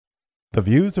The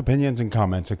views, opinions, and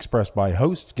comments expressed by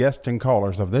hosts, guests, and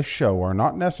callers of this show are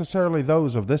not necessarily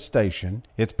those of this station,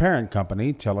 its parent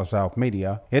company, Telesouth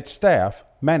Media, its staff,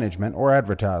 management, or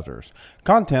advertisers.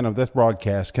 Content of this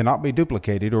broadcast cannot be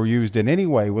duplicated or used in any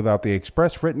way without the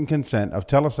express written consent of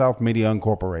Telesouth Media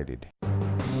Incorporated.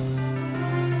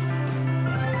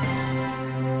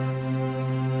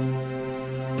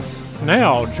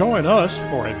 Now join us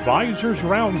for Advisors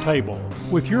Roundtable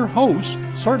with your hosts,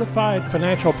 certified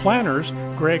financial planners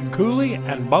Greg Cooley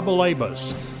and Bubba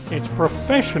Labus. It's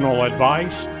professional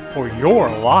advice for your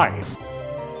life.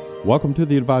 Welcome to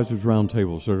the Advisors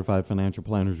Roundtable. Certified financial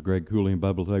planners Greg Cooley and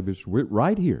Bubba Labus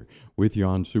right here with you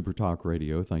on Super Talk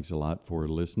Radio. Thanks a lot for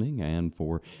listening and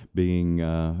for being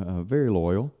very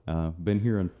loyal. Been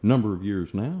here a number of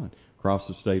years now. Across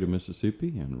the state of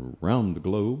Mississippi and around the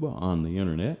globe on the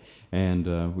internet,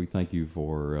 and we thank you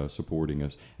for supporting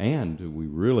us, and we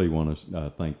really want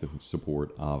to thank the support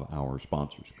of our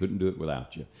sponsors. Couldn't do it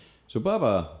without you. So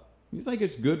Bubba, you think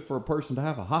it's good for a person to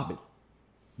have a hobby?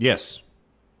 Yes.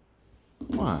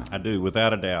 Why? I do,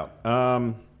 without a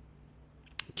doubt.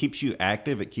 Keeps you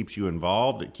active, it keeps you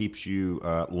involved, it keeps you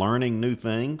learning new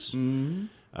things. Mm-hmm.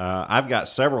 I've got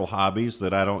several hobbies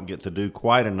that I don't get to do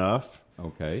quite enough.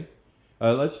 Okay.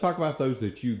 Let's talk about those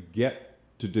that you get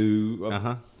to do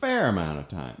a fair amount of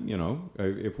time. You know,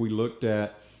 if we looked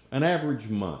at an average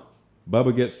month,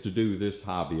 Bubba gets to do this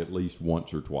hobby at least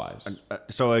once or twice.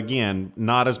 So again,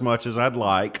 not as much as I'd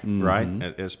like, right?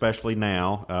 Especially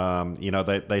now. You know,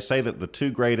 they say that the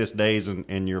two greatest days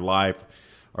in your life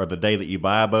are the day that you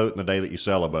buy a boat and the day that you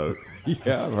sell a boat.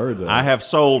 Yeah, I've heard that. I have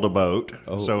sold a boat,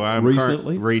 so I'm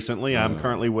recently. I'm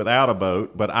currently without a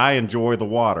boat, but I enjoy the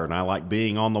water and I like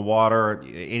being on the water,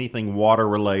 anything water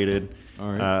related,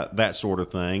 that sort of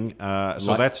thing.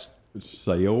 So that's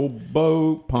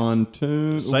sailboat,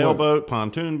 pontoon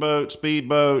boat,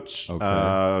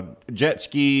 speedboats, jet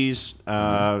skis,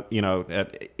 you know,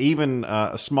 even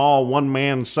small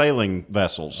one-man sailing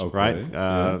vessels, right?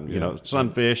 You know,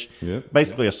 sunfish,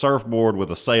 basically a surfboard with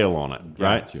a sail on it,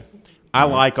 right? Gotcha. I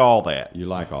like all that. You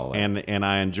like all that, and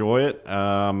I enjoy it.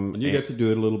 And you get to do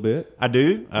it a little bit. I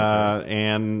do,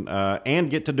 and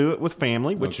get to do it with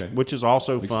family, which is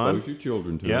also fun. Expose your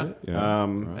children to it.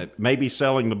 Yeah. Maybe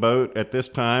selling the boat at this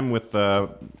time with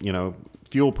you know,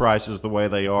 fuel prices the way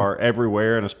they are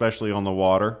everywhere, and especially on the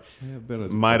water,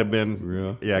 might have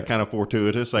been kind of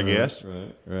fortuitous, I guess.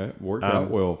 Right. Worked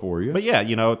out well for you. But yeah,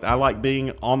 you know, I like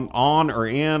being on or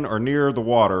in or near the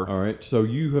water. All right. So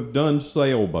you have done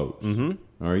sailboats.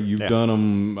 Mm-hmm. All right. You've done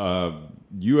them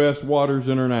U.S. waters,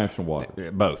 international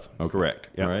waters. Both. Okay. Correct.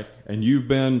 Yep. All right. And you've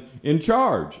been in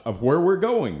charge of where we're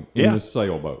going in this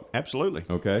sailboat. Absolutely.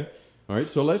 Okay. All right,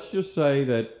 so let's just say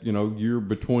that, you know, you're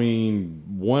between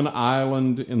one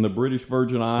island in the British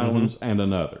Virgin Islands and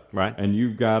another. Right. And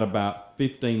you've got about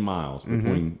 15 miles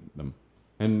between them.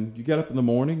 And you get up in the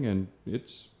morning and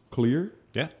it's clear.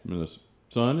 Yeah. And the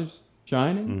sun is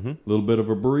shining, a little bit of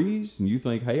a breeze, and you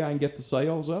think, hey, I can get the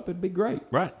sails up, it'd be great.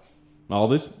 Right. All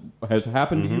this has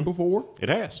happened to you before? It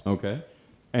has. Okay.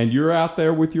 And you're out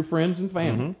there with your friends and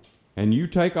family, and you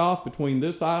take off between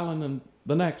this island and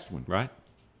the next one. Right.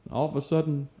 All of a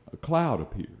sudden, a cloud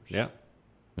appears. Yeah.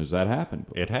 Has that happened?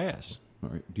 It has. All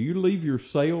right. Do you leave your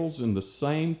sails in the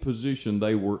same position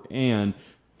they were in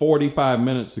 45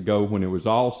 minutes ago when it was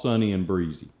all sunny and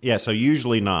breezy? Yeah, so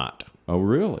usually not. Oh,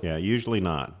 really? Yeah, usually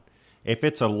not. If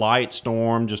it's a light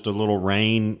storm, just a little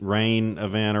rain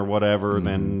event or whatever,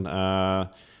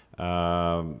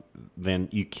 then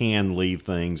you can leave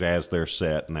things as they're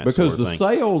set and that because sort of the thing.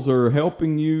 sails are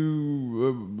helping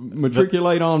you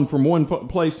matriculate on from one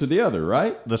place to the other,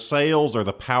 right? The sails are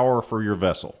the power for your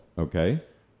vessel. Okay.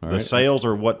 All the right. sails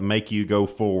are what make you go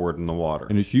forward in the water.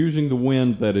 And it's using the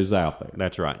wind that is out there.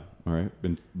 That's right. All right.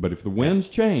 But if the winds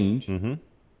change,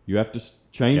 you have to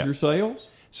change your sails?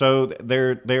 So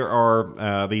there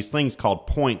are these things called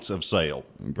points of sail,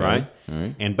 right? All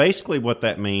right? And basically what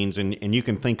that means, and you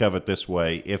can think of it this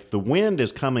way, if the wind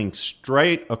is coming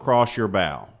straight across your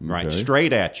bow, right,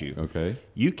 straight at you,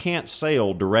 you can't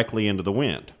sail directly into the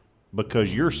wind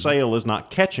because your sail is not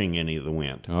catching any of the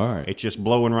wind. All right. It's just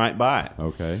blowing right by it.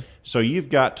 Okay. So you've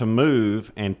got to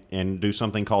move and do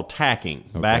something called tacking,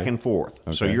 back and forth.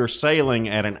 Okay. So you're sailing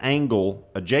at an angle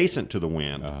adjacent to the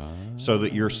wind so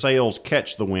that your sails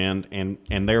catch the wind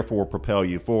and therefore propel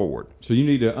you forward. So you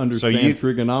need to understand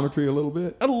trigonometry a little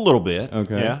bit? A little bit.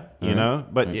 Okay. Yeah. You know,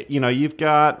 but, you know, you've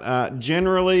got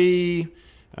generally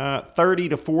 30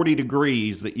 to 40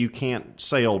 degrees that you can't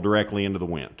sail directly into the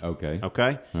wind. Okay.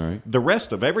 Okay? All right. The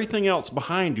rest of everything else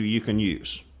behind you can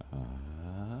use.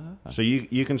 So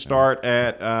you can start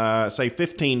at say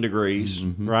 15 degrees,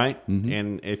 right?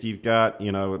 And if you've got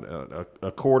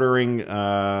a quartering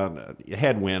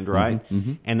headwind, right?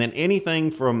 And then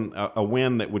anything from a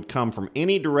wind that would come from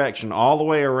any direction all the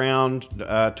way around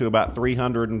to about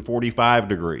 345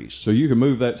 degrees. So you can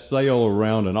move that sail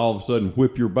around and all of a sudden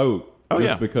whip your boat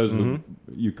because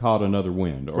you caught another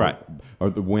wind, or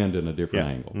the wind in a different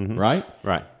angle, right?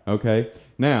 Right. Okay.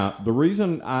 Now, the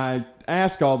reason I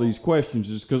ask all these questions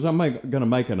is because I'm going to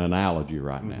make an analogy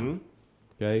right now.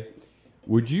 Okay.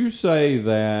 Would you say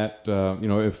that,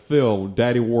 if Phil,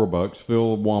 Daddy Warbucks,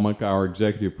 Phil Womack, our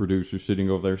executive producer, sitting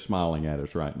over there smiling at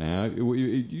us right now,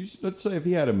 let's say if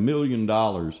he had $1 million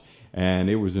and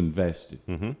it was invested,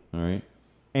 all right,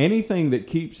 anything that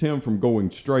keeps him from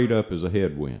going straight up is a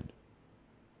headwind.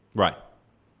 Right.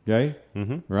 Okay?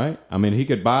 Right? I mean, he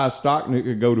could buy a stock and it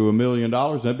could go to $1 million.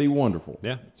 That'd be wonderful.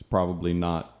 Yeah. It's probably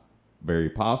not very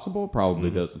possible. Probably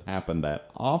doesn't happen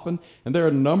that often. And there are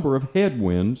a number of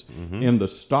headwinds in the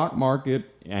stock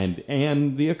market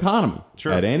and the economy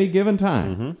at any given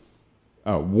time.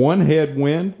 One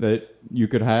headwind that you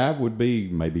could have would be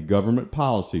maybe government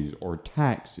policies or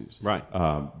taxes. Right.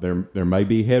 There may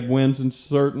be headwinds in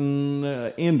certain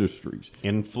industries.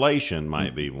 Inflation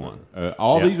might be one.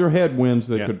 All these are headwinds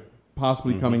that could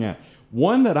possibly coming out.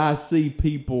 One that I see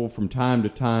people from time to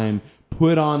time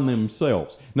put on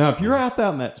themselves. Now, if you're out there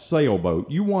in that sailboat,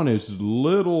 you want as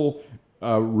little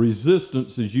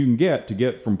resistance as you can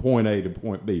get from point A to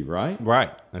point B, right?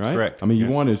 Right. That's correct. I mean, you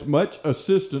want as much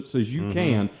assistance as you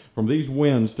can from these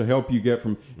winds to help you get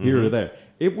from here to there.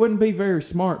 It wouldn't be very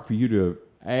smart for you to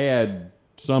add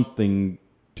something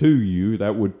to you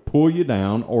that would pull you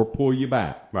down or pull you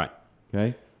back. Right.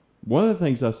 Okay? One of the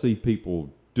things I see people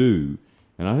do,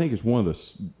 and I think it's one of the,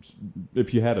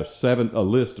 if you had a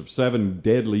list of 7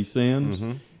 deadly sins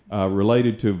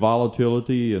related to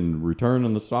volatility and return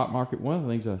in the stock market, one of the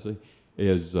things I see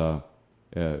is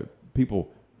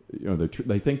people,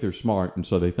 they think they're smart, and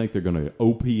so they think they're going to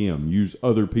OPM, use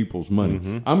other people's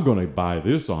money. I'm going to buy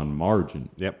this on margin.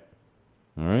 Yep.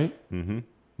 All right?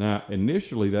 Now,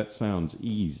 initially, that sounds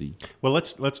easy. Well,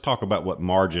 let's talk about what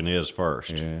margin is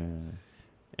first.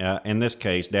 Yeah. In this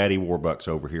case, Daddy Warbucks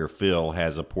over here, Phil,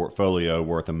 has a portfolio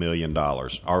worth $1 million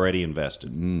already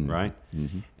invested, right?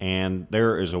 And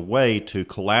there is a way to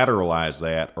collateralize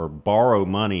that or borrow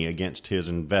money against his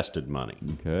invested money.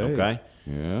 Okay?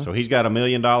 Yeah. So he's got $1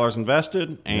 million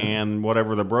invested, and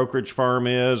whatever the brokerage firm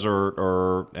is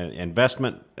or an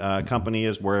investment company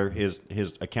is where his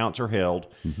accounts are held,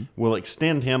 will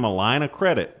extend him a line of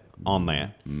credit on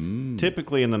that,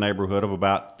 typically in the neighborhood of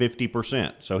about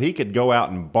 50%. So he could go out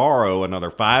and borrow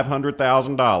another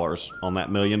 $500,000 on that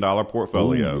 $1 million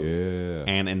portfolio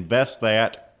and invest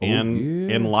that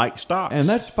in like stocks. And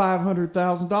that's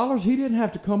 $500,000 he didn't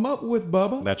have to come up with,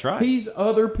 Bubba. That's right. He's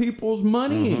other people's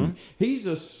money. He's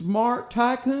a smart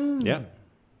tycoon. Yeah.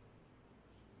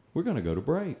 We're going to go to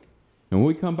break. And when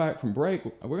we come back from break,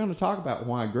 we're going to talk about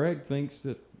why Greg thinks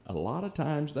that a lot of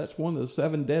times that's one of the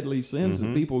 7 deadly sins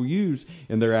that people use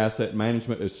in their asset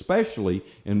management, especially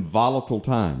in volatile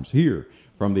times. Here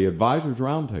from the Advisors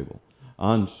Roundtable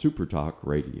on Super Talk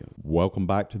Radio. Welcome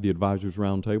back to the Advisors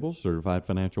Roundtable. Certified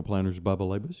financial planners Bubba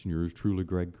Labus and yours truly,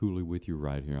 Greg Cooley, with you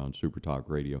right here on Super Talk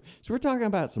Radio. So we're talking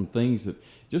about some things that,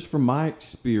 just from my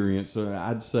experience,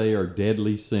 I'd say are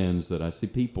deadly sins that I see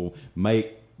people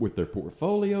make with their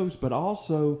portfolios, but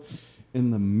also in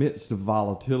the midst of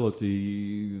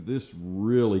volatility, this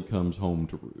really comes home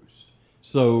to roost.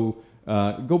 So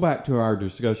go back to our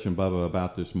discussion, Bubba,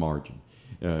 about this margin.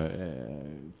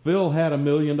 Phil had $1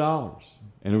 million,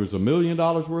 and it was $1 million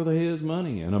worth of his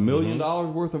money and $1 million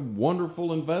worth of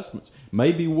wonderful investments,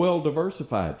 maybe well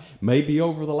diversified. Maybe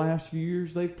over the last few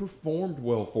years they've performed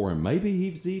well for him. Maybe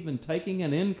he's even taking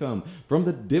an income from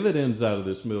the dividends out of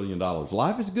this $1 million.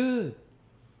 Life is good.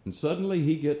 And suddenly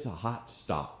he gets a hot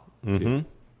stock. And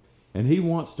he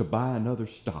wants to buy another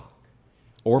stock.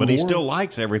 But he still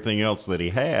likes everything else that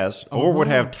he has, or would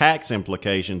have tax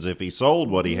implications if he sold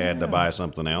what he had to buy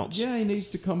something else. Yeah, he needs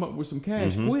to come up with some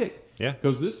cash quick. Yeah.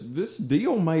 Because this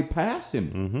deal may pass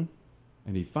him.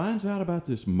 And he finds out about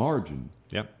this margin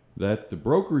that the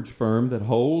brokerage firm that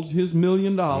holds his $1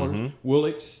 million will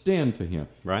extend to him.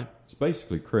 Right. It's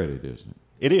basically credit, isn't it?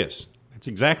 It is. It's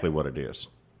exactly what it is.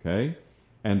 Okay.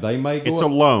 And they may go It's a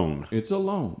loan. It's a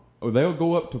loan. They'll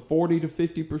go up to 40 to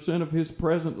 50% of his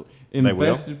present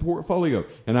invested portfolio.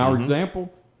 In our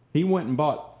example, he went and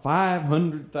bought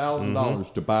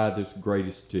 $500,000 to buy this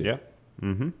greatest tip. Yeah.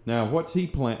 Now, what's he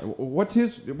plan? What's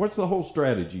the whole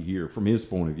strategy here from his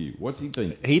point of view? What's he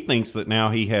think? He thinks that now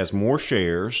he has more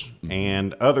shares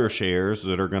and other shares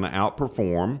that are going to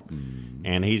outperform,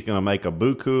 and he's going to make a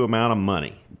buku amount of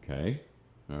money. Okay,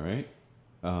 all right.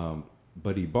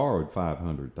 But he borrowed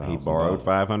 $500,000. He borrowed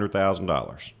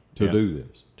 $500,000 to do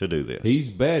this. To do this,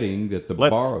 he's betting that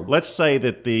Let's say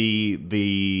that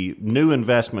the new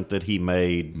investment that he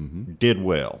made did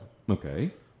well.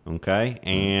 Okay,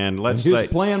 and let's say his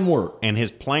plan worked. And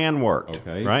his plan worked.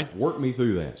 Okay, right. Work me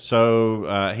through that.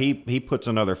 So he puts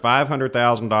another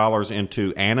 $500,000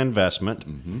 into an investment,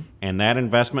 and that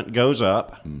investment goes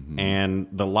up. And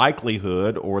the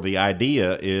likelihood or the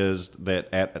idea is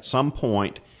that at some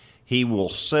point he will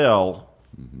sell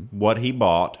what he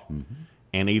bought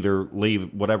and either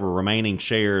leave whatever remaining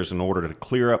shares in order to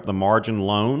clear up the margin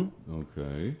loan.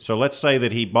 Okay. So let's say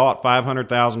that he bought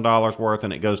 $500,000 worth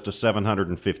and it goes to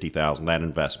 $750,000, that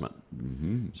investment.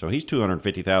 So he's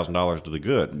 $250,000 to the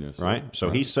good, right? So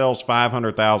he sells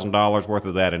 $500,000 worth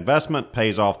of that investment,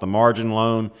 pays off the margin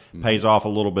loan, pays off a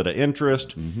little bit of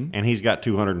interest, and he's got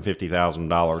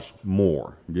 $250,000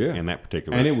 more in that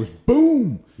particular. And it was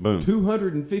boom,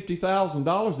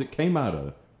 $250,000 that came out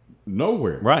of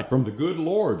nowhere, right, from the good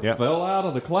Lord, fell out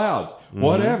of the clouds,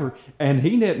 whatever, and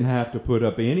he didn't have to put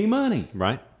up any money,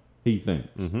 right? He thinks.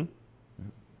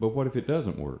 But what if it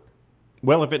doesn't work?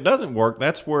 Well, if it doesn't work,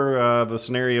 that's where the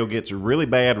scenario gets really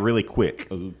bad really quick.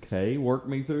 Okay, work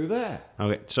me through that.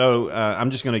 Okay, so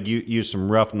I'm just going to use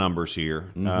some rough numbers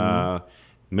here. $1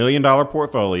 million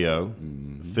portfolio.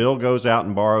 Phil goes out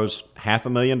and borrows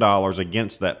 $500,000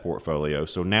 against that portfolio.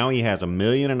 So now he has $1.5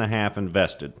 million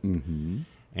invested.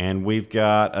 And we've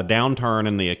got a downturn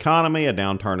in the economy, a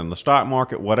downturn in the stock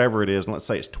market, whatever it is. And let's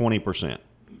say it's 20%.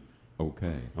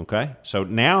 Okay. So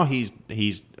now he's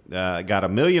got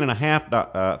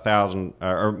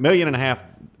 $1.5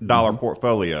 million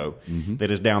portfolio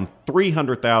that is down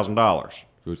 $300,000.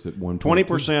 So it's at 1.2.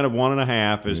 20% of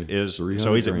 1.5 is so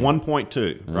he's at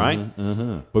 1.2,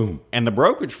 right? Boom. And the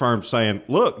brokerage firm's saying,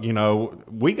 look,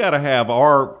 we got to have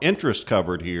our interest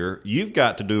covered here. You've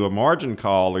got to do a margin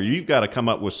call, or you've got to come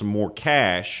up with some more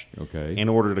cash, in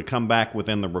order to come back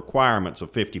within the requirements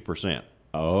of 50%.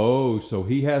 Oh, so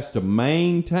he has to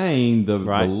maintain the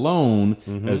loan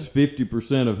as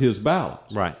 50% of his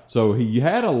balance. Right. So he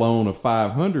had a loan of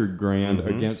 $500,000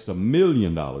 against $1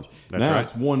 million. That's now right.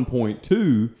 it's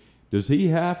 1.2. Does he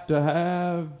have to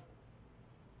have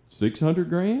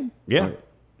 $600,000? Yeah.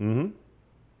 Right.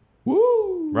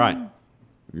 Woo. Right.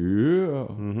 Yeah.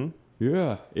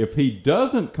 Yeah. If he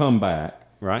doesn't come back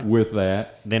with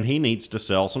that, then he needs to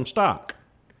sell some stock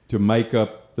to make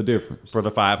up the difference for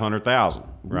the $500,000,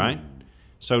 right?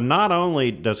 So not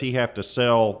only does he have to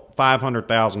sell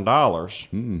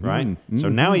 $500,000, right? So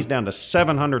now he's down to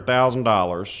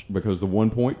 $700,000 because the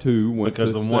 1.2 went to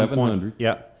 700.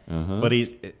 But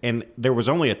and there was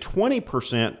only a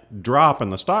 20% drop in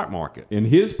the stock market in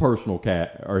his personal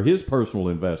his personal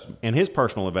investment. In his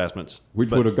personal investments,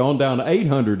 which would have gone down to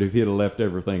 800 if he'd have left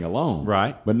everything alone.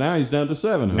 Right. But now he's down to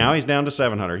 700. Now he's down to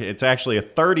 700. It's actually a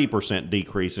 30%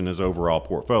 decrease in his overall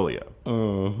portfolio.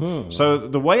 So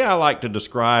the way I like to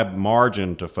describe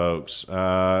margin to folks,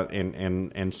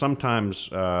 and sometimes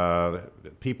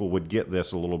people would get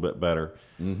this a little bit better.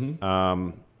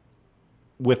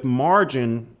 With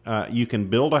margin, you can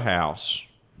build a house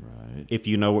if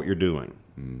you know what you're doing.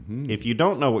 If you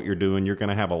don't know what you're doing, you're going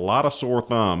to have a lot of sore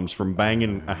thumbs from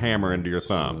banging a hammer into your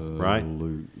thumb, right?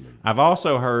 I've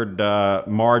also heard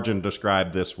margin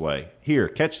described this way. Here,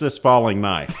 catch this falling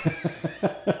knife.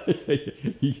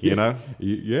 Yeah.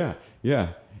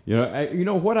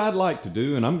 What I'd like to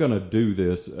do, and I'm going to do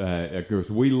this because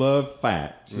we love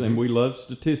facts and we love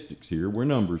statistics here. We're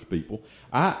numbers people.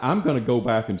 I'm going to go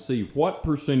back and see what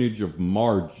percentage of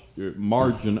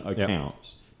margin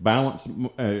accounts, balance,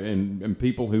 and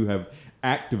people who have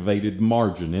activated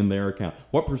margin in their account,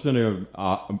 what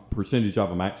percentage of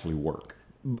them actually work.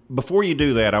 Before you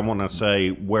do that, I want to say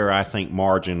where I think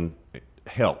margin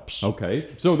helps. Okay,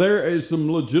 so there is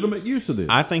some legitimate use of this.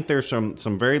 I think there's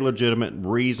some very legitimate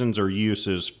reasons or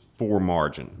uses for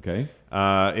margin. Okay.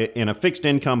 In a fixed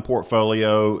income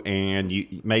portfolio,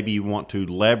 and maybe you want to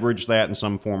leverage that in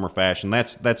some form or fashion.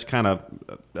 That's kind of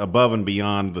above and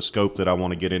beyond the scope that I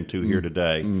want to get into here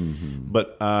today.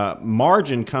 But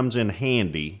margin comes in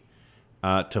handy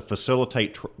to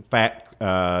facilitate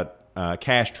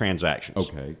cash transactions.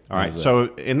 Okay. All right.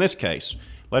 So in this case,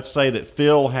 let's say that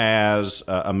Phil has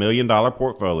a $1 million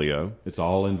portfolio. It's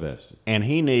all invested. And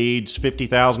he needs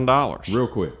 $50,000.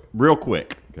 Real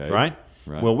quick. Okay. Right?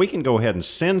 Right. Well, we can go ahead and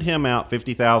send him out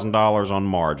 $50,000 on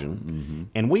margin,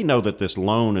 and we know that this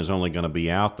loan is only going to be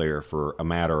out there for a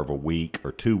matter of a week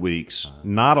or 2 weeks,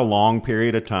 not a long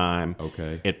period of time.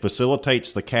 Okay. It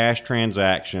facilitates the cash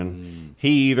transaction.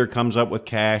 He either comes up with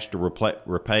cash to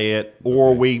repay it,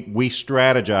 or we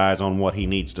strategize on what he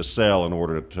needs to sell in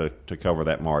order to cover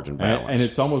that margin balance. And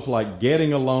it's almost like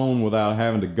getting a loan without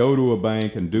having to go to a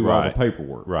bank and do all the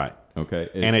paperwork. Right. Okay.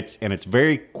 And it's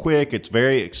very quick, it's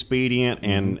very expedient,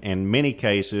 and in many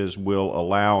cases will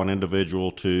allow an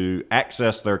individual to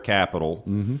access their capital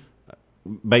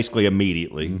basically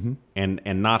immediately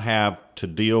and not have to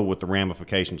deal with the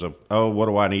ramifications of, what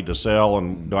do I need to sell,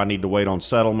 and do I need to wait on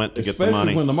settlement to get the money?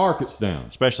 Especially when the market's down.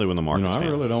 Especially when the market's down. I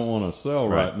really don't want to sell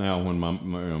right now when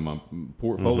my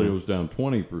portfolio's down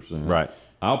 20%. Right.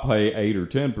 I'll pay 8 or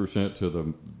 10% to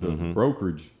the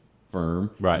brokerage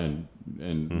firm, right, and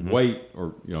wait,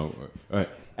 or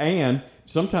and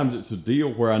sometimes it's a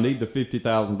deal where I need the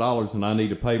 $50,000 and I need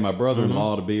to pay my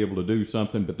brother-in-law to be able to do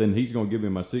something, but then he's going to give me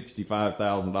my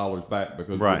 $65,000 back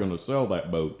because we're going to sell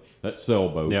that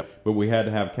sailboat. Yep. But we had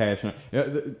to have cash.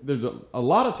 There's a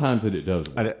lot of times that it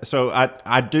doesn't. So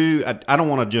I don't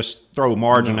want to just throw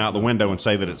margin out the window and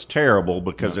say that it's terrible,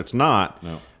 because it's not.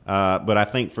 No. But I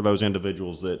think for those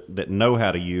individuals that know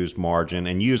how to use margin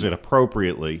and use it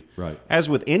appropriately, right, as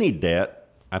with any debt,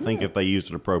 I think if they use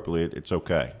it appropriately, it's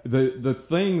okay. The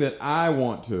thing that I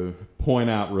want to point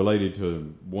out related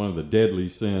to one of the deadly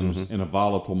sins in a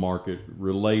volatile market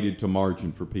related to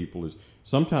margin for people is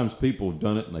sometimes people have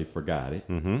done it and they forgot it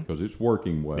because it's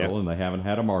working well and they haven't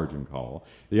had a margin call.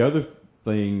 The other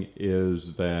thing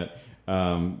is that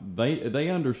they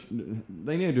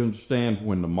need to understand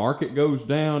when the market goes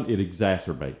down, it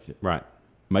exacerbates it. Right.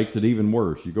 Makes it even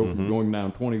worse. You go from going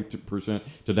down 20%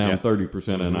 to down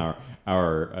 30% in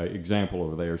our example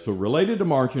over there. So related to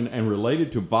margin and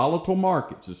related to volatile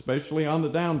markets, especially on the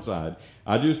downside,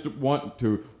 I just want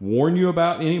to warn you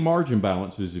about any margin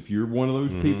balances if you're one of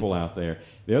those people out there.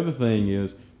 The other thing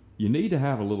is you need to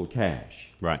have a little cash.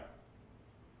 Right.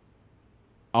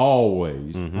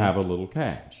 Always have a little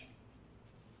cash.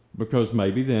 Because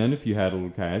maybe then, if you had a little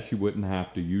cash, you wouldn't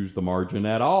have to use the margin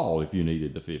at all if you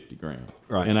needed the $50,000.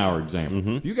 Right. In our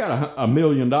example, if you got $1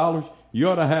 million, you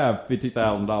ought to have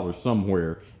 $50,000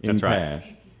 somewhere in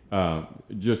cash,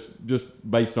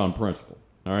 just based on principle.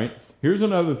 All right. Here's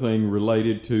another thing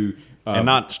related to and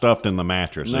not stuffed in the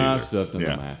mattress. Not stuffed in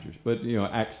the mattress, but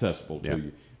accessible to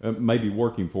you, maybe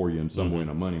working for you in some way in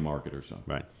a money market or something.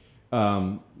 Right.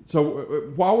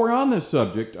 So while we're on this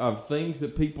subject of things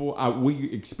that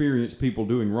we experience people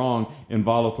doing wrong in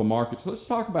volatile markets, let's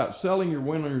talk about selling your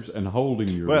winners and holding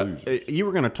your losers. You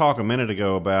were going to talk a minute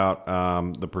ago about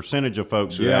the percentage of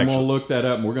folks who I'm going to look that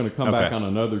up, and we're going to come back on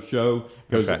another show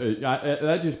because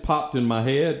that just popped in my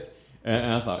head,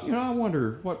 and I thought, I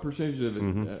wonder what percentage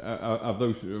of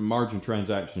those margin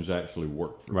transactions actually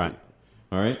work for right. people.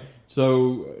 All right,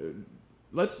 so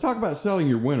let's talk about selling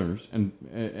your winners and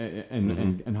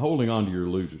holding on to your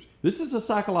losers. This is a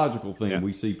psychological thing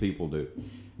we see people do.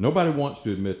 Nobody wants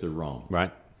to admit they're wrong.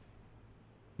 Right.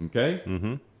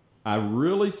 Okay? I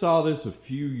really saw this a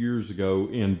few years ago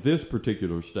in this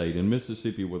particular state, in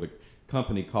Mississippi, with a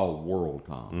company called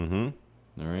WorldCom.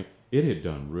 All right? It had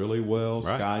done really well,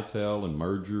 SkyTel and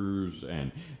mergers,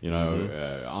 and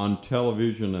on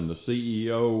television, and the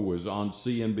CEO was on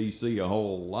CNBC a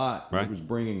whole lot. Right. It was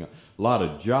bringing a lot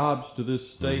of jobs to this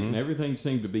state, and everything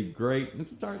seemed to be great. And it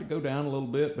started to go down a little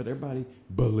bit, but everybody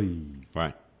believed.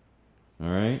 Right. All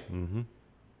right?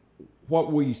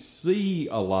 What we see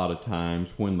a lot of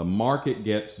times when the market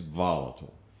gets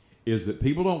volatile is that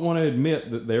people don't want to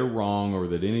admit that they're wrong or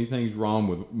that anything's wrong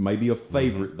with maybe a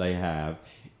favorite they have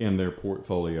in their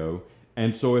portfolio.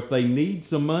 And so if they need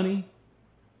some money,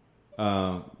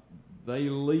 they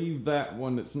leave that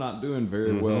one that's not doing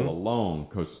very well alone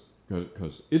because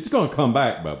it's going to come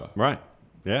back, Bubba. Right.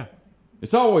 Yeah.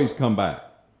 It's always come back.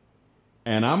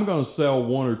 And I'm going to sell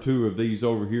one or two of these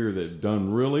over here that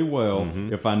done really well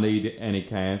if I need any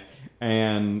cash.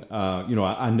 And,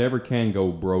 I never can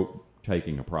go broke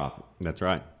taking a profit. That's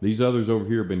right. These others over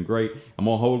here have been great. I'm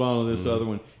going to hold on to this other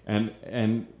one.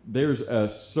 And there's a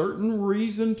certain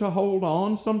reason to hold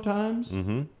on sometimes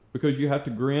because you have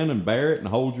to grin and bear it and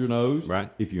hold your nose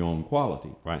if you own quality.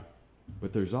 Right.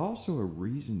 But there's also a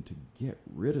reason to get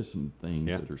rid of some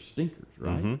things that are stinkers,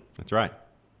 right? That's right.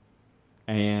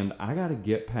 And I got to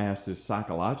get past this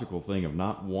psychological thing of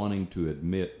not wanting to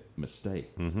admit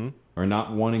mistakes or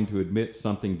not wanting to admit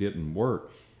something didn't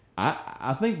work.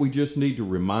 I think we just need to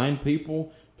remind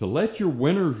people to let your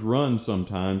winners run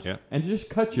sometimes and just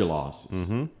cut your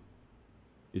losses.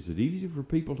 Is it easy for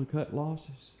people to cut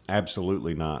losses?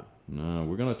 Absolutely not. No,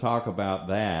 we're going to talk about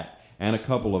that and a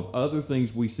couple of other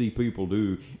things we see people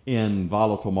do in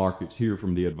volatile markets here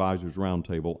from the Advisors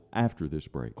Roundtable after this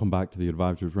break. Come back to the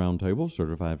Advisors Roundtable.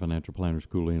 Certified financial planners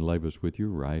Cooley and Labus with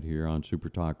you right here on Super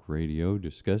Talk Radio,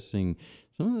 discussing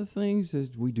some of the things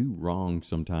that we do wrong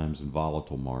sometimes in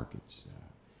volatile markets.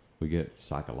 We get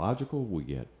psychological, we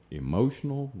get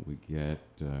emotional, we get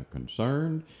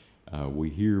concerned. We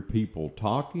hear people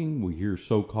talking. We hear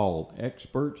so-called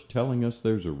experts telling us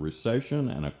there's a recession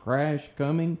and a crash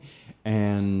coming,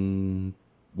 and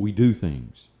we do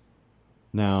things.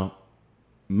 Now,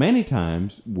 many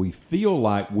times we feel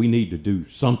like we need to do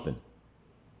something.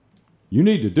 You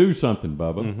need to do something,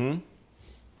 Bubba. Mm-hmm.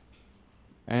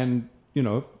 And, you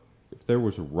know, if there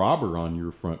was a robber on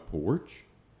your front porch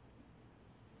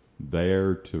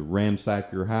there to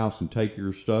ransack your house and take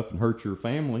your stuff and hurt your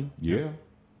family, yeah.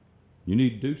 You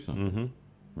need to do something,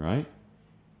 right?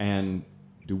 And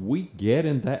do we get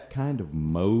in that kind of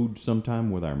mode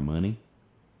sometime with our money?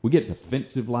 We get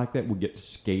defensive like that. We get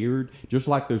scared, just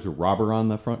like there's a robber on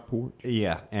the front porch.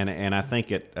 Yeah, and I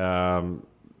think it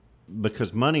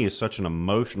because money is such an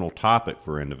emotional topic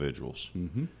for individuals.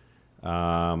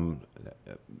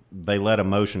 They let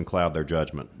emotion cloud their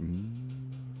judgment.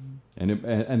 And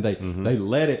they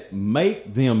let it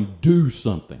make them do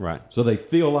something. Right. So they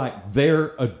feel like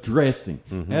they're addressing.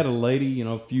 I had a lady,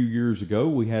 a few years ago,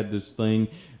 we had this thing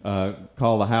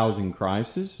called the housing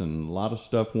crisis, and a lot of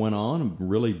stuff went on, a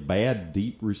really bad,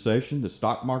 deep recession. The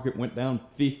stock market went down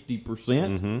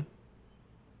 50%.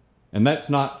 And that's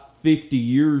not 50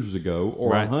 years ago or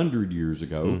 100 years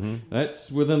ago. That's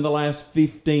within the last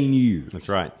 15 years. That's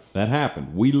right. That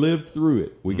happened. We lived through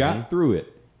it. We got through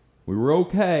it. We were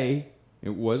okay.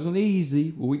 It wasn't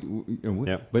easy.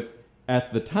 But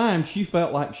at the time, she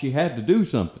felt like she had to do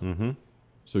something.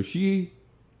 So she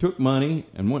took money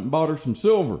and went and bought her some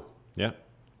silver. Yeah.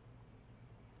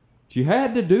 She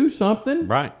had to do something.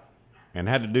 Right. And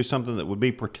had to do something that would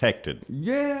be protected.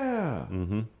 Yeah.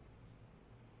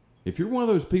 If you're one of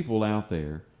those people out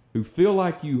there who feel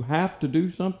like you have to do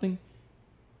something,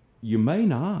 you may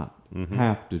not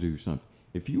have to do something.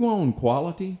 If you own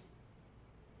quality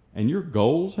and your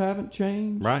goals haven't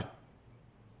changed, right?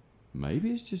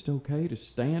 Maybe it's just okay to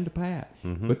stand pat.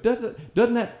 But doesn't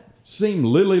that seem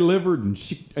lily-livered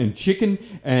and chicken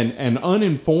and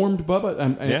uninformed, Bubba?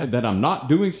 And that I'm not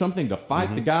doing something to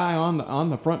fight the guy on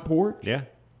the front porch? Yeah,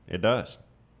 it does.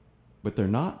 But they're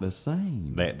not the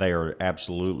same. They are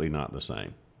absolutely not the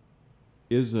same.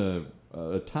 Is a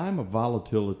time of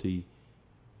volatility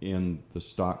in the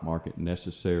stock market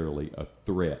necessarily a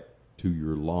threat to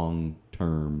your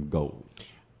long-term goals?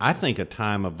 I think a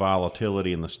time of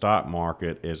volatility in the stock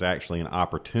market is actually an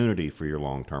opportunity for your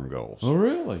long-term goals. Oh,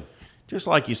 really? Just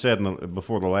like you said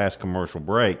before the last commercial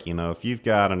break, if you've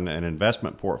got an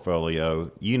investment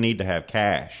portfolio, you need to have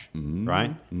cash,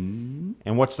 right? And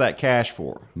what's that cash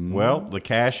for? Well, the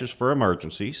cash is for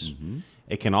emergencies.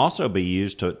 It can also be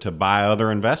used to buy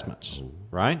other investments,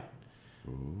 right?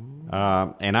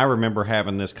 And I remember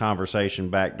having this conversation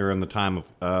back during the time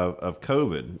of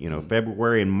COVID,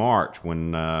 February and March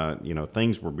when,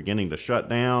 things were beginning to shut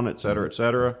down, et cetera, et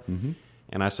cetera.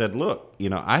 And I said, look,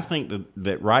 I think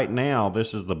that right now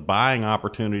this is the buying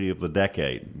opportunity of the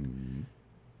decade,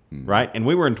 right? And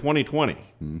we were in 2020,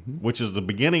 which is the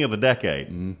beginning of the decade.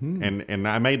 And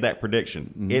I made that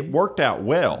prediction. It worked out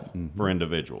well for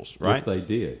individuals, right?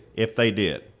 If they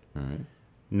did. All right.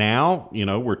 Now,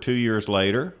 we're 2 years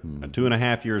later,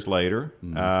 2.5 years later,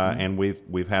 and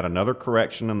we've had another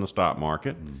correction in the stock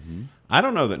market. I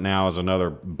don't know that now is another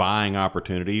buying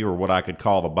opportunity or what I could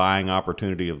call the buying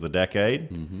opportunity of the decade.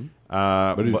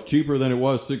 But it's cheaper than it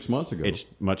was 6 months ago. It's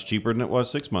much cheaper than it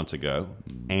was 6 months ago.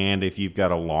 And if you've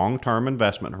got a long-term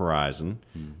investment horizon,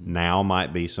 now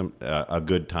might be a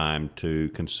good time to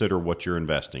consider what you're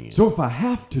investing in. So if I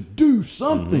have to do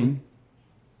something,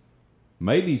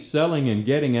 maybe selling and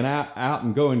getting it out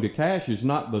and going to cash is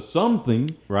not the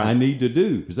something I need to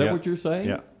do. Is that what you're saying?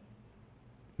 Yeah.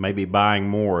 Maybe buying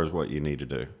more is what you need to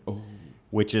do,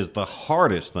 which is the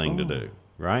hardest thing to do,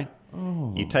 right?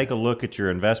 You take a look at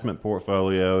your investment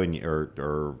portfolio and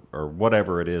or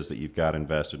whatever it is that you've got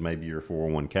invested, maybe your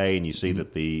 401k, and you see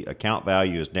that the account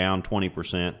value is down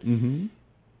 20%.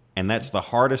 And that's the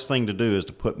hardest thing to do, is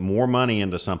to put more money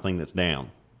into something that's down.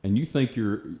 And you think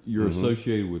you're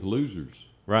associated with losers.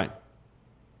 Right.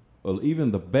 Well,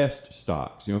 even the best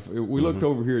stocks. If we looked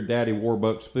over here at Daddy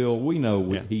Warbucks Phil, we know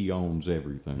he owns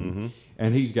everything.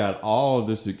 And he's got all of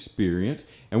this experience.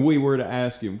 And we were to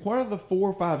ask him, what are the 4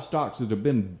 or 5 stocks that have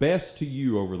been best to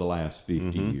you over the last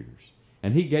 50 years?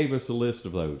 And he gave us a list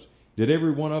of those. Did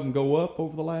every one of them go up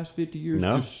over the last 50 years?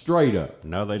 No. Just straight up.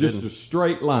 No, they just didn't. Just a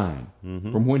straight line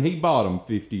from when he bought them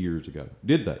 50 years ago.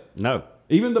 Did they? No.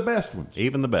 Even the best ones.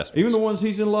 Even the best ones. Even the ones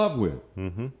he's in love with.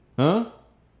 Mm-hmm. Huh?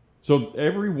 So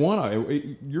every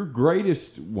one, your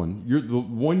greatest one,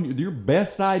 your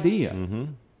best idea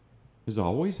has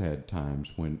always had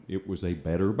times when it was a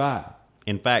better buy.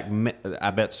 In fact, I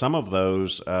bet some of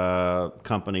those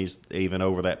companies, even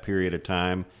over that period of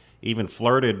time, even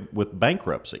flirted with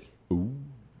bankruptcy. Ooh.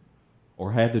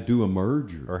 Or had to do a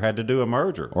merger. Or had to do a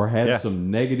merger. Or had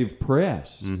some negative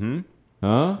press. Mm-hmm.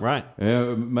 Huh? Right.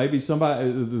 Maybe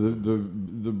somebody,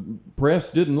 the press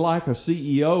didn't like a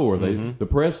CEO, or the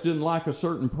press didn't like a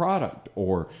certain product,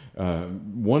 or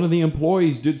one of the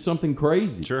employees did something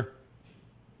crazy. Sure.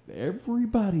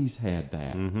 Everybody's had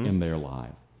that in their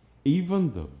life,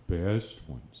 even the best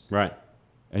ones. Right.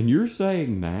 And you're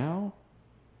saying now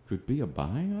could be a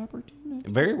buying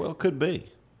opportunity? Very well could be.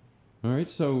 All right,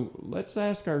 so let's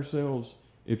ask ourselves,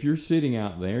 if you're sitting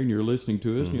out there and you're listening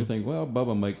to us and you think, well,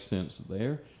 Bubba makes sense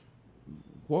there,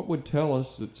 what would tell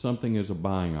us that something is a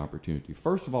buying opportunity?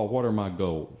 First of all, what are my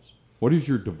goals? What is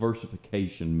your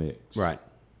diversification mix? Right.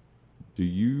 Do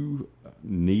you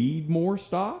need more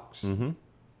stocks in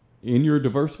your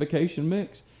diversification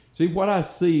mix? See, what I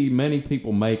see many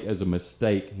people make as a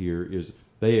mistake here is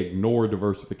they ignore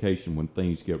diversification when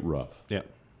things get rough. Yep.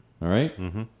 All right?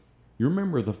 Mm-hmm. You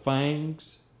remember the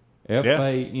FANGs?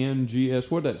 FANGS.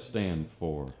 What did that stand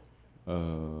for?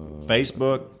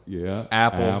 Facebook. Yeah.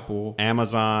 Apple.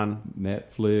 Amazon.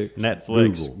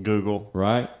 Netflix. Google.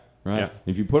 Right? Yeah.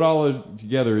 If you put all those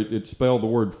together, it spelled the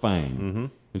word FANG. Mm-hmm.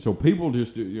 And so people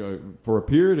just, for a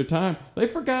period of time, they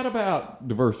forgot about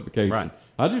diversification. Right.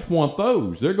 I just want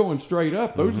those. They're going straight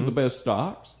up. Those are the best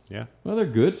stocks. Yeah. Well, they're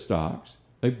good stocks.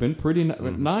 They've been pretty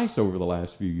nice over the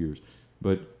last few years.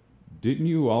 But didn't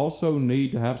you also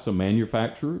need to have some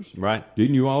manufacturers? Right.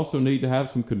 Didn't you also need to have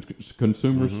some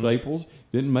consumer staples?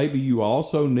 Didn't maybe you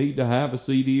also need to have a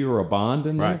CD or a bond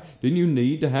in there? Right. Didn't you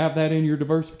need to have that in your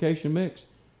diversification mix?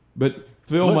 But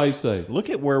Phil may say,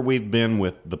 look at where we've been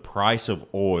with the price of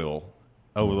oil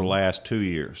over the last 2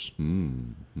 years.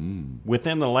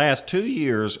 Within the last 2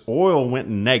 years, oil went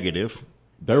negative.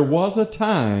 There was a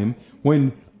time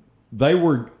when they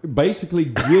were basically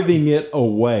giving it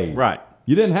away. Right.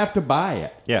 You didn't have to buy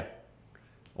it. Yeah.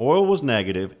 Oil was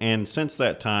negative, and since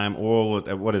that time, oil,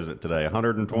 what is it today,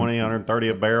 120, 130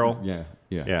 a barrel? Yeah.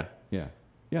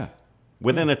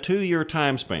 Within a 2-year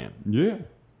time span.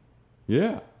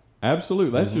 Yeah.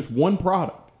 Absolutely. That's just one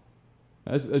product.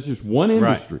 That's just one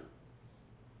industry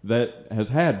that has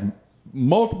had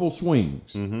multiple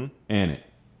swings in it.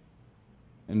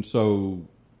 And so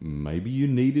maybe you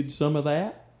needed some of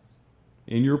that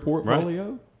in your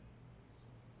portfolio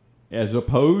as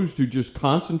opposed to just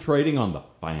concentrating on the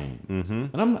FANGs.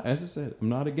 And as I said, I'm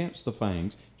not against the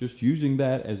FANGs, just using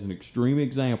that as an extreme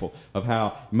example of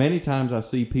how many times I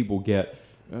see people get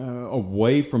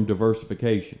away from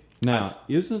diversification. Now,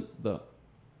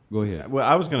 go ahead. Well,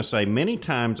 I was going to say, many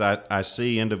times I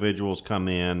see individuals come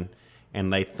in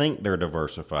and they think they're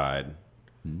diversified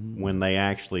when they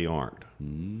actually aren't.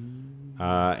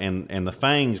 And the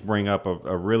FANGs bring up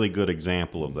a really good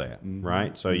example of that,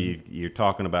 right? So you're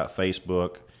talking about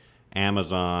Facebook,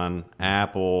 Amazon,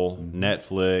 Apple,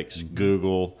 Netflix,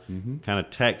 Google, kind of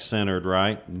tech-centered,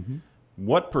 right?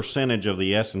 What percentage of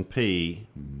the S&P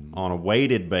on a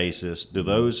weighted basis do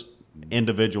those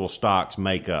individual stocks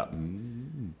make up?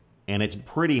 And it's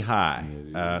pretty high.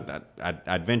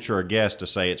 I'd venture a guess to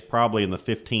say it's probably in the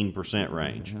 15%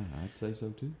 range. I'd say so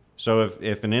too. So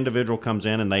if an individual comes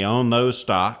in and they own those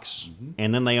stocks,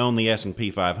 and then they own the S&P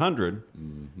 500,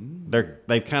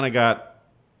 they've kind of got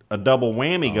a double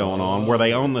whammy going on where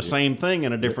they own the same thing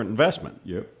in a different investment.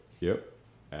 Yep,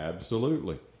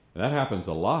 absolutely. That happens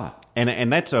a lot.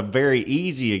 And that's a very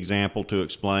easy example to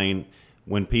explain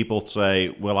when people say,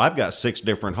 well, I've got 6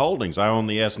 different holdings. I own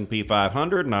the S&P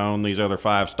 500 and I own these other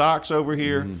 5 stocks over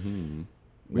here.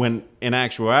 When in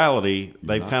actuality,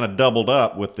 they've kind of doubled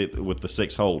up with the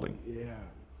 6 holding. Yeah.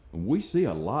 We see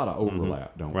a lot of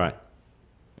overlap, don't we?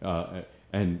 Right.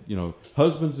 And,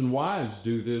 husbands and wives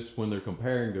do this when they're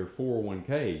comparing their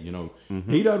 401k.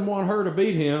 He doesn't want her to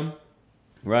beat him.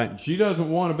 Right. She doesn't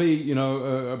want to be,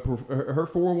 her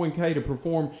 401k to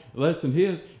perform less than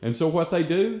his. And so what they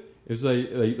do is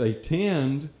they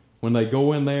tend, when they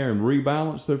go in there and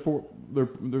rebalance their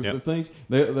things,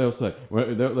 they'll say,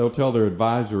 they'll tell their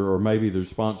advisor or maybe their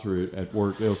sponsor at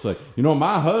work, they'll say,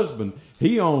 my husband,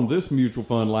 he owned this mutual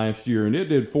fund last year and it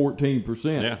did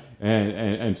 14%. Yeah.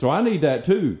 And so I need that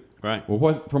too. Right. Well,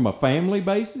 what from a family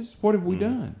basis, what have we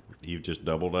done? You've just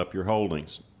doubled up your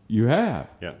holdings. You have.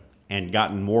 Yeah. and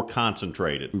gotten more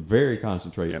concentrated. Very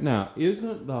concentrated. Yep. Now,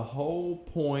 isn't the whole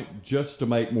point just to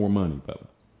make more money, Bubba?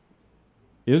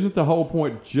 Isn't the whole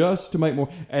point just to make more?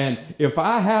 And if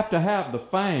I have to have the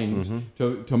fangs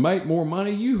to make more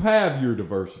money, you have your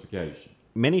diversification.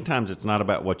 Many times it's not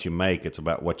about what you make, it's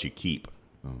about what you keep.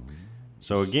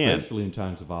 So again, especially in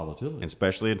times of volatility.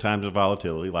 Especially in times of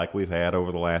volatility like we've had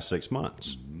over the last 6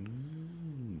 months.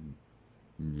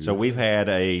 So we've had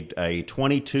a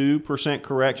 22%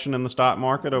 correction in the stock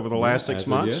market over the last 6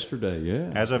 months. As of yesterday,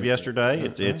 yeah. As of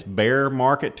yesterday, it's bear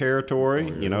market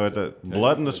territory. You know, the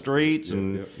blood in the streets,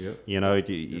 and you know,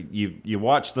 you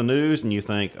watch the news and you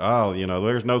think, oh, you know,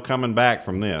 there's no coming back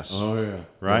from this. Oh yeah,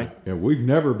 right. Yeah, we've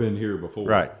never been here before.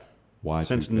 Right. Why?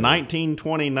 Since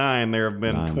 1929, there have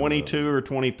been 22 or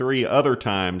 23 other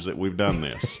times that we've done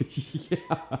this.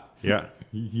 Yeah.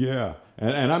 Yeah.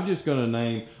 And I'm just going to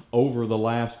name over the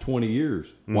last 20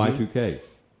 years, Y2K.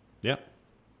 Yep.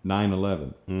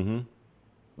 9/11.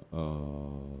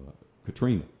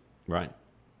 Katrina. Right.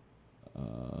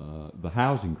 The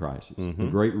housing crisis. The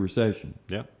Great Recession.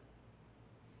 Yep.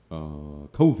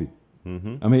 COVID.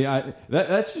 I mean,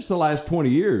 that's just the last 20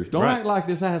 years. Don't act like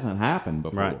this hasn't happened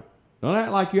before. Right. Don't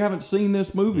act like you haven't seen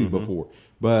this movie before.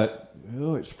 But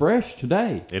it's fresh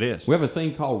today. It is. We have a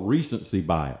thing called recency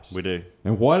bias. We do.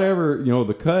 And whatever, you know,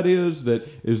 the cut is that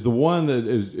is the one that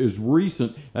is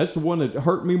recent, that's the one that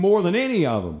hurt me more than any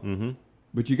of them.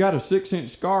 But you got a 6-inch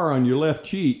scar on your left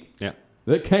cheek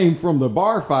that came from the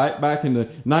bar fight back in the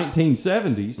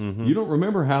 1970s. You don't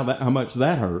remember how much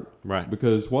that hurt. Right.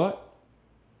 Because what?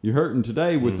 You're hurting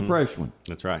today with the fresh one.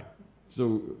 That's right.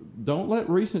 So don't let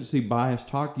recency bias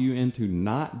talk you into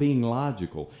not being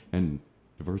logical. And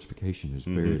diversification is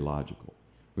very logical.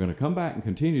 We're going to come back and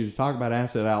continue to talk about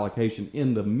asset allocation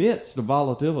in the midst of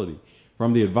volatility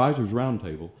from the Advisors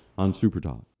Roundtable on Super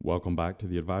Talk. Welcome back to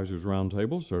the Advisors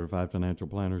Roundtable. Certified financial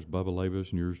planners Bubba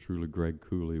Labus and yours truly, Greg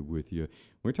Cooley, with you.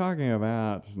 We're talking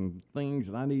about some things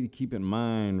that I need to keep in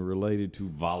mind related to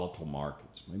volatile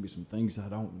markets. Maybe some things I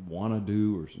don't want to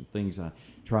do, or some things I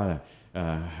try to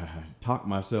talk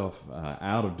myself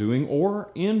out of doing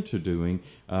or into doing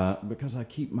because I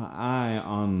keep my eye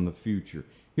on the future.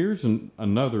 Here's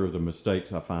another of the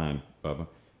mistakes I find, Bubba,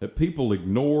 that people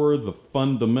ignore the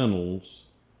fundamentals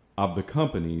of the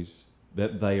companies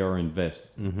that they are invested.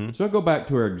 So I go back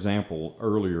to our example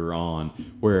earlier on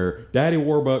where Daddy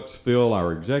Warbucks Phil,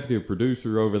 our executive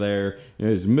producer over there,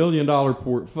 his $1 million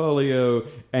portfolio,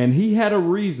 and he had a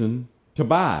reason to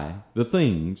buy the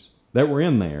things that were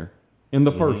in there in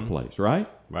the first place, right?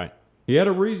 Right. He had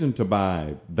a reason to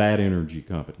buy that energy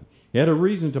company. He had a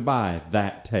reason to buy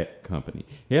that tech company.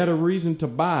 He had a reason to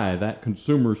buy that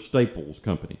consumer staples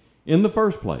company in the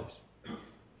first place.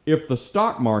 If the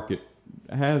stock market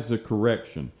has a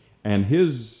correction and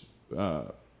his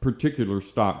particular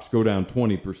stocks go down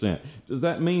 20%, does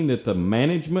that mean that the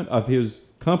management of his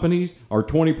companies are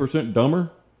 20% dumber?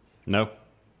 No.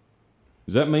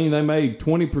 Does that mean they made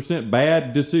 20%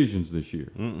 bad decisions this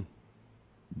year?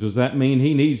 Does that mean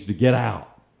he needs to get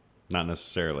out? Not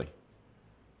necessarily.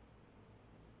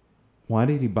 Why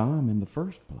did he buy them in the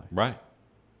first place? Right.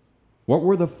 What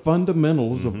were the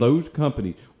fundamentals of those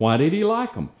companies? Why did he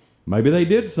like them? Maybe they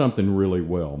did something really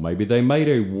well. Maybe they made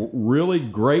a really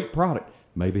great product.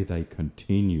 Maybe they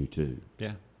continue to.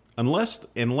 Yeah. Unless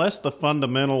the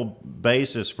fundamental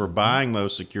basis for buying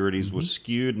those securities was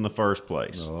skewed in the first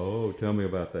place. Oh, tell me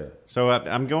about that. So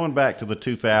I'm going back to the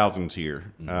 2000s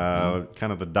here,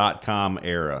 kind of the dot-com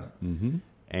era.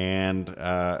 And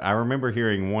I remember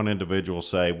hearing one individual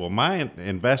say, well, my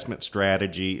investment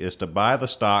strategy is to buy the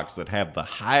stocks that have the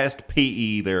highest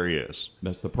PE there is.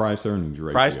 That's the price-earnings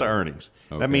ratio. Price to earnings.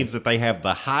 Okay. That means that they have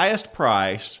the highest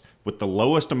price with the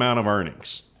lowest amount of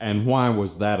earnings. And why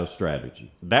was that a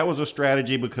strategy? That was a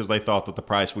strategy because they thought that the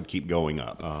price would keep going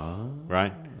up.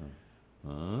 Right?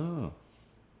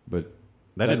 But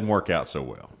that didn't work out so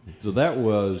well. So that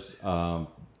was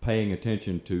paying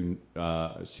attention to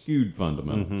skewed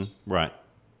fundamentals. Right.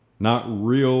 Not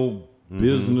real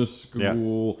business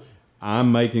school. Yep.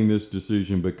 I'm making this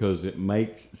decision because it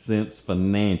makes sense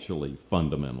financially,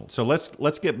 fundamental. So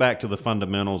let's get back to the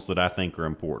fundamentals that I think are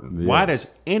important. Yeah. Why does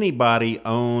anybody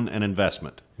own an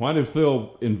investment? Why did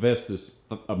Phil invest this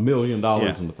 $1 million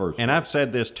in the first place? And I've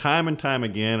said this time and time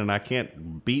again, and I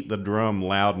can't beat the drum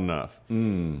loud enough.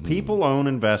 People own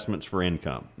investments for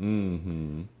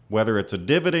income. Whether it's a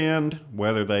dividend,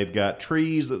 whether they've got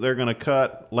trees that they're going to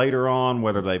cut later on,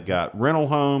 whether they've got rental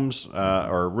homes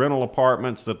or rental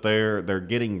apartments that they're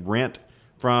getting rent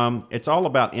from, it's all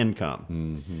about income.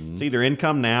 Mm-hmm. It's either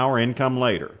income now or income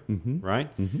later, right?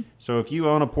 Mm-hmm. So if you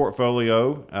own a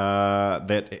portfolio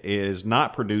that is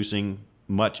not producing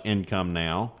much income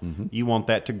now, you want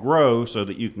that to grow so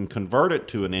that you can convert it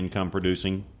to an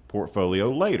income-producing portfolio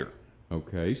later.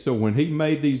 Okay, so when he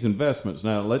made these investments,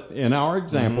 now in our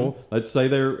example, let's say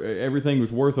everything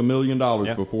was worth $1 million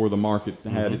before the market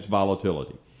had its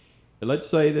volatility. Let's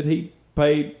say that he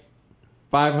paid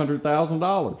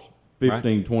 $500,000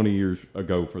 15, 20 years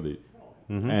ago for these.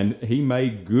 And he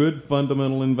made good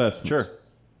fundamental investments. Sure.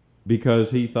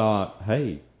 Because he thought,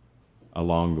 hey,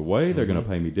 along the way, they're going to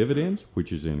pay me dividends,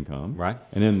 which is income. Right.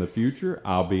 And in the future,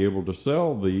 I'll be able to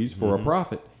sell these for a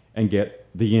profit and get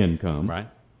the income. Right.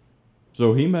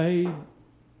 So he made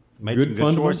good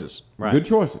choices. Right. Good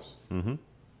choices.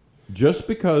 Just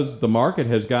because the market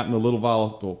has gotten a little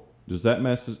volatile, does that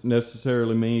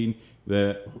necessarily mean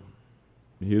that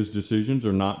his decisions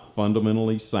are not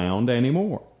fundamentally sound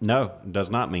anymore? No, it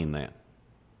does not mean that.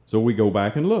 So we go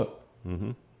back and look.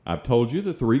 I've told you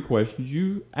the 3 questions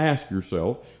you ask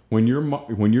yourself when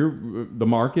the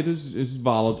market is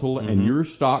volatile and your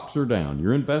stocks are down,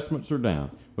 your investments are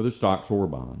down, whether stocks or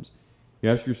bonds. You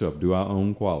ask yourself, do I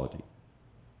own quality?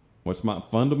 What's my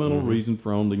fundamental reason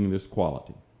for owning this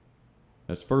quality?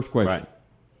 That's the first question. Right.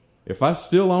 If I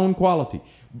still own quality,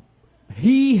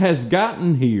 he has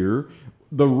gotten here.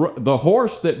 The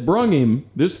horse that brung him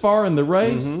this far in the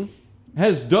race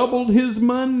has doubled his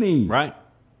money. Right.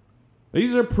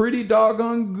 These are pretty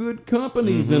doggone good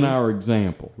companies in our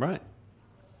example. Right.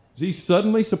 Is he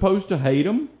suddenly supposed to hate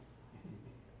them?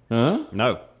 Huh?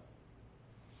 No.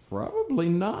 Probably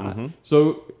not.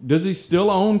 So does he still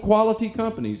own quality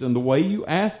companies? And the way you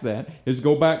ask that is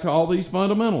go back to all these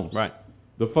fundamentals. Right.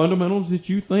 The fundamentals that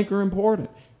you think are important.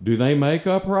 Do they make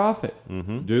a profit?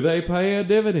 Do they pay a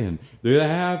dividend? Do they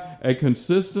have a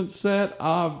consistent set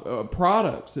of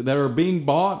products that are being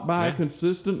bought by a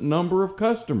consistent number of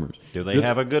customers? Do they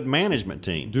have a good management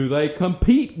team? Do they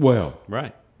compete well?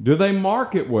 Right. Do they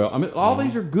market well? I mean, all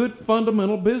these are good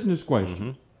fundamental business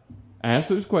questions. Ask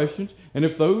those questions, and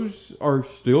if those are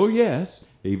still yes,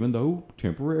 even though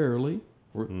temporarily,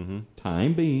 for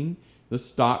time being, the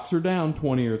stocks are down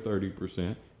 20 or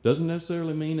 30%, doesn't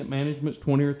necessarily mean that management's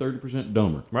 20 or 30%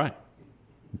 dumber. Right.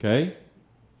 Okay?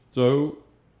 So,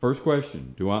 first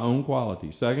question, do I own quality?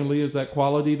 Secondly, is that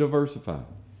quality diversified?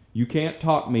 You can't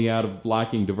talk me out of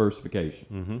liking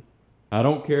diversification. I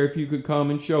don't care if you could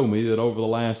come and show me that over the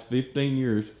last 15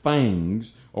 years,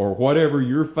 Fangs, or whatever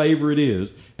your favorite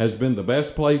is, has been the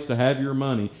best place to have your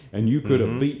money, and you could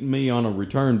have beaten me on a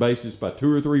return basis by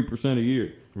 2 or 3% a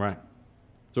year. Right.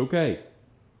 It's okay.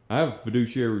 I have a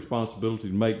fiduciary responsibility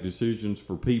to make decisions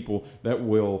for people that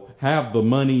will have the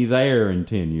money there in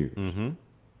 10 years.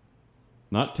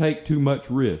 Not take too much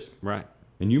risk. Right.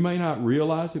 And you may not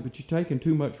realize it, but you're taking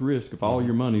too much risk if all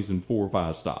your money's in 4 or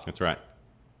 5 stocks. That's right.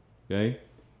 Okay?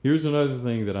 Here's another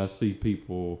thing that I see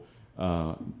people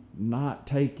not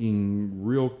taking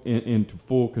into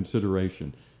full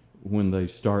consideration when they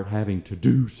start having to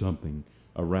do something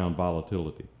around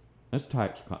volatility. That's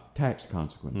tax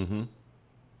consequences.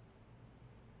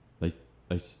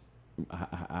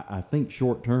 I think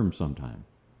short term sometimes,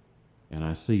 and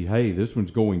I see, hey, this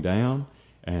one's going down,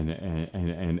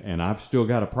 and I've still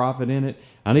got a profit in it.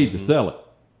 I need to sell it.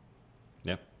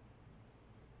 Yep.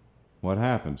 What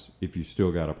happens if you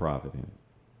still got a profit in it?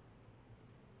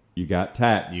 You got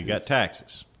taxes. You got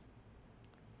taxes.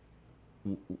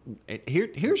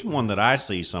 Here's one that I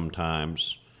see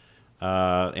sometimes,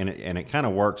 and it kind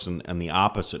of works in the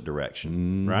opposite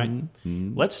direction, right?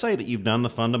 Let's say that you've done the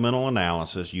fundamental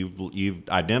analysis. You've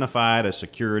identified a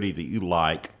security that you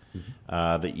like,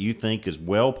 that you think is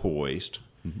well poised,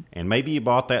 and maybe you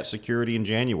bought that security in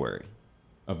January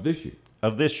of this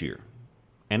year,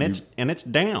 and it's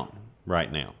down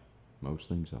right now. Most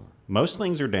things are. Most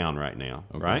things are down right now,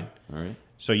 Okay. right? All right.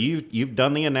 So you've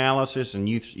done the analysis, and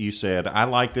you said, I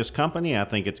like this company. I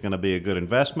think it's going to be a good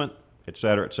investment, et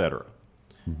cetera, et cetera.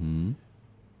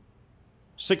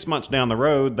 6 months down the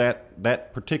road,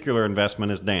 that particular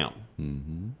investment is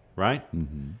down, right?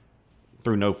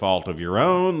 Through no fault of your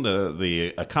own,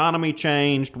 the economy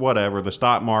changed, whatever. The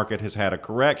stock market has had a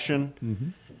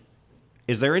correction.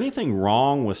 Is there anything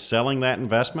wrong with selling that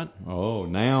investment? Oh,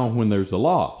 now when there's a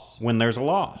loss. When there's a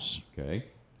loss. Okay.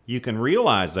 You can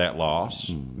realize that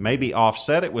loss, maybe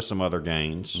offset it with some other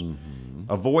gains,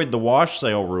 avoid the wash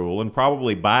sale rule, and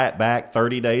probably buy it back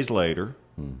 30 days later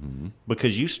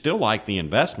because you still like the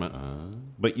investment,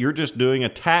 but you're just doing a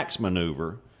tax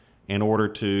maneuver in order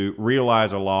to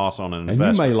realize a loss on an investment.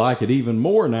 And you may like it even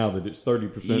more now that it's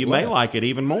 30% You less. may like it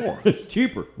even more. It's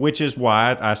cheaper. Which is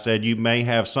why I said you may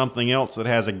have something else that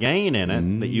has a gain in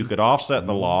it that you could offset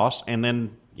the loss, and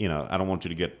then, I don't want you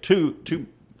to get too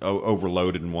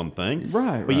overloaded in one thing.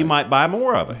 Right. But you might buy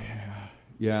more of it.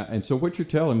 Yeah, and so what you're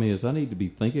telling me is I need to be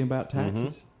thinking about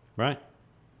taxes? Right.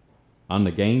 On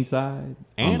the gain side?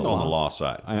 And on the loss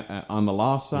side. On the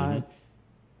loss side,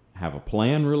 have a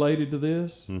plan related to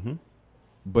this.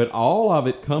 But all of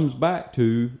it comes back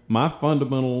to my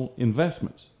fundamental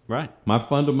investments. Right. My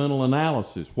fundamental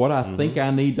analysis, what I think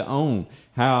I need to own,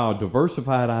 how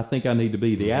diversified I think I need to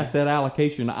be, the asset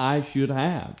allocation I should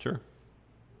have. Sure.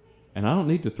 And I don't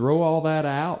need to throw all that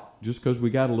out just because we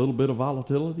got a little bit of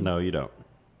volatility. No, you don't.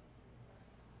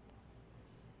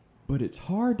 But it's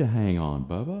hard to hang on,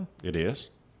 Bubba. It is.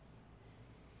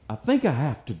 I think I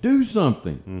have to do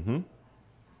something.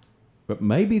 But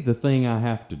maybe the thing I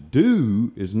have to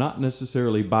do is not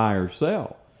necessarily buy or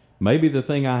sell. Maybe the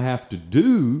thing I have to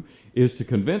do is to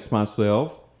convince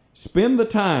myself, spend the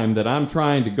time that I'm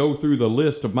trying to go through the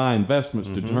list of my investments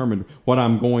to determine what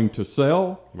I'm going to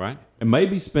sell. Right. And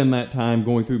maybe spend that time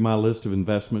going through my list of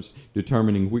investments,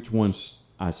 determining which ones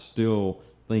I still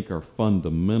think are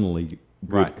fundamentally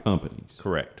good companies.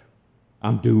 Correct.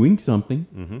 I'm doing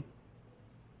something.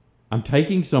 I'm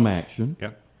taking some action.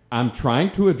 Yep. I'm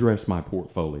trying to address my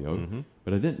portfolio,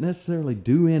 but I didn't necessarily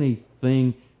do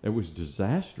anything that was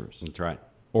disastrous. That's right.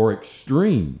 Or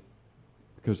extreme.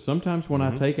 Because sometimes when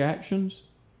I take actions,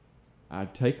 I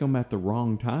take them at the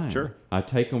wrong time. Sure. I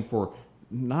take them for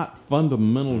not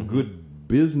fundamental good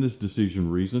business decision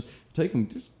reasons. I take them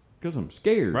just because I'm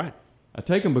scared. Right. I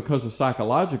take them because of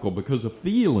psychological, because of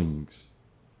feelings.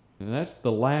 And that's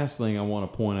the last thing I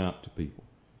want to point out to people.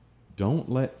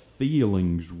 Don't let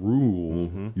feelings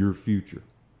rule your future.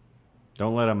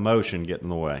 Don't let emotion get in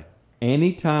the way.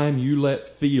 Anytime you let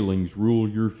feelings rule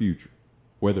your future,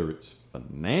 whether it's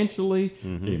financially,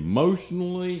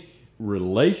 emotionally,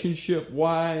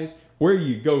 relationship-wise, where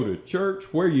you go to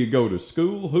church, where you go to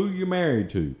school, who you're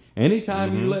married to,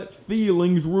 anytime you let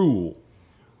feelings rule,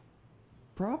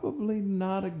 probably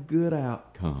not a good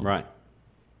outcome. Right.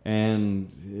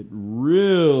 And it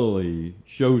really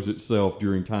shows itself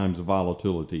during times of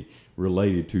volatility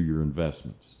related to your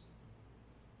investments.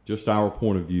 Just our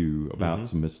point of view about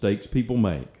some mistakes people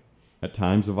make at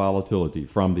times of volatility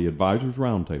from the Advisors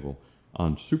Roundtable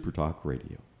on Super Talk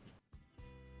Radio.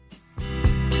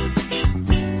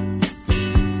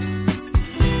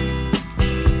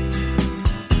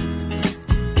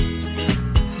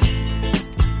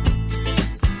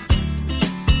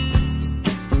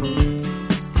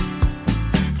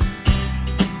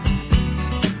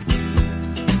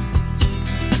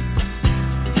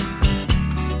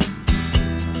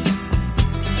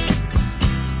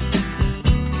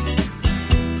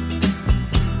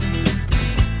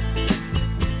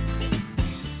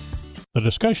 The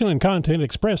discussion and content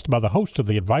expressed by the host of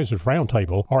the Advisors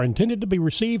Roundtable are intended to be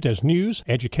received as news,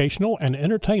 educational, and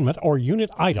entertainment or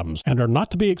unit items and are not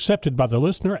to be accepted by the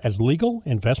listener as legal,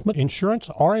 investment, insurance,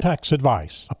 or tax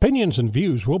advice. Opinions and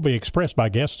views will be expressed by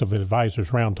guests of the Advisors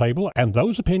Roundtable, and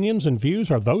those opinions and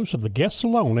views are those of the guests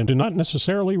alone and do not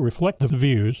necessarily reflect the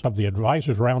views of the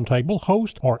Advisors Roundtable,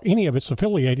 host, or any of its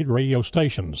affiliated radio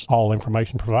stations. All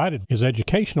information provided is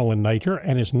educational in nature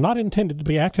and is not intended to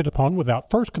be acted upon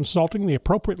without first consulting the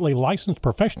appropriately licensed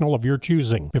professional of your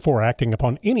choosing. Before acting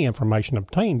upon any information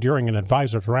obtained during an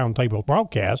Advisors Roundtable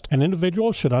broadcast, an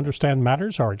individual should understand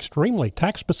matters are extremely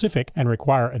tax-specific and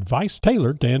require advice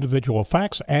tailored to individual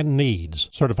facts and needs.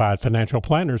 Certified financial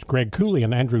planners Greg Cooley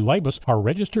and Andrew Labus are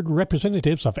registered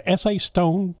representatives of S.A.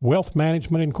 Stone Wealth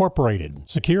Management Incorporated.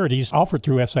 Securities offered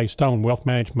through S.A. Stone Wealth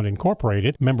Management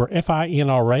Incorporated, member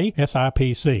FINRA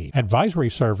SIPC. Advisory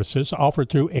services offered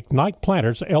through Ignite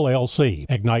Planners LLC.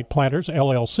 Ignite Planners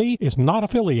LLC is not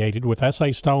affiliated with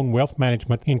S.A. Stone Wealth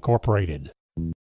Management Incorporated.